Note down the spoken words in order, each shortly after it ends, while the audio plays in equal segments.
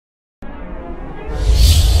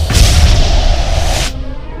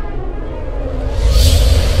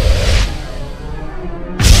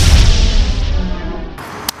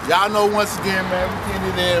Y'all know once again, man, we getting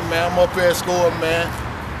it in, man. I'm up here at school, man.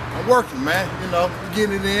 I'm working, man. You know, we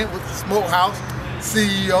getting it in with the Smokehouse,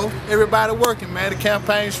 CEO. Everybody working, man. The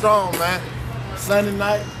campaign's strong, man. Sunday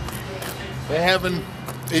night, they're having an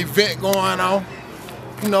event going on.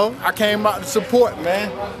 You know, I came out to support,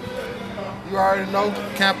 man. You already know,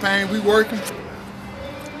 campaign, we working.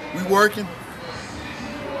 We working.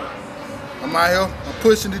 I'm out here, I'm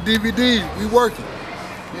pushing the DVD, we working.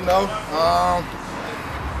 You know,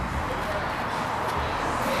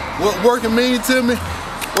 what working mean to me?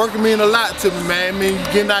 Working mean a lot to me, man. I mean, you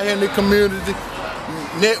getting out here in the community,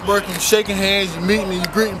 networking, shaking hands, you meeting and you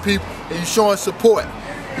greeting people, and you showing support.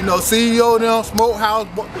 You know, CEO them, Smokehouse,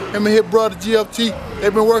 him and his brother GFT,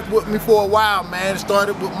 they've been working with me for a while, man. It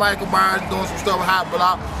started with Michael Myers doing some stuff at Hot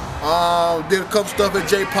Block, did a couple stuff at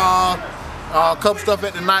J. Paul, a couple stuff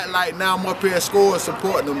at the Nightlight. Now I'm up here at school and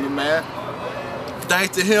supporting them, man.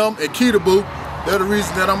 Thanks to him and Ketaboo, they're the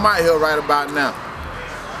reason that I'm out here right about now.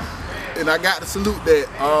 And I got to salute that.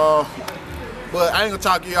 But I ain't gonna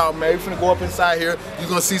talk to y'all, man. We finna go up inside here. You're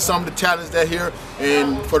gonna see some of the talents that here.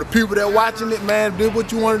 And for the people that watching it, man, do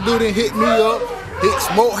what you wanna do, then hit me up, hit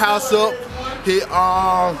Smokehouse up, hit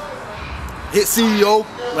CEO.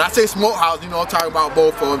 When I say Smokehouse, you know I'm talking about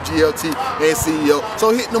both of them, GLT and CEO.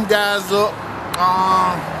 So hit them guys up.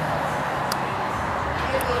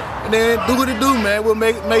 And then do what it do, man. We'll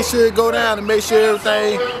make sure it go down and make sure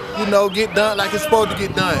everything, you know, get done like it's supposed to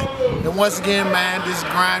get done. And once again, man, this is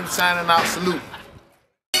Grime signing out. Salute.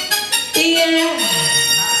 Yeah.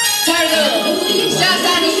 Turn up. Shouts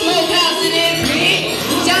out to Smokehouse in there.